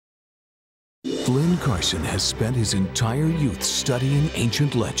Glenn Carson has spent his entire youth studying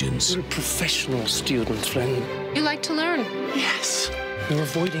ancient legends. You're a professional student, Flynn. You like to learn. Yes. You're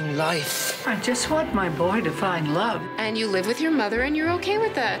avoiding life. I just want my boy to find love. And you live with your mother and you're okay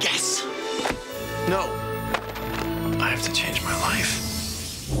with that. Yes. No. I have to change my life.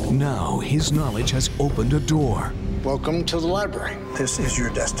 Now his knowledge has opened a door. Welcome to the library. This is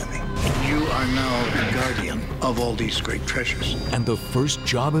your destiny. You are now the guardian of all these great treasures. And the first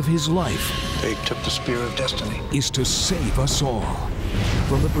job of his life They took the spear of destiny. is to save us all.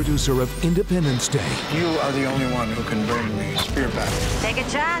 From the producer of Independence Day, You are the only one who can bring the spear back. Take a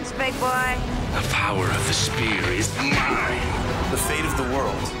chance, big boy. The power of the spear is mine. The fate of the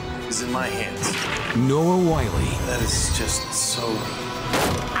world is in my hands. Noah Wiley, That is just so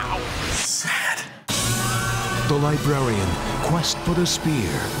sad. The Librarian, Quest for the Spear.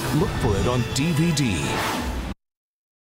 Look for it on DVD.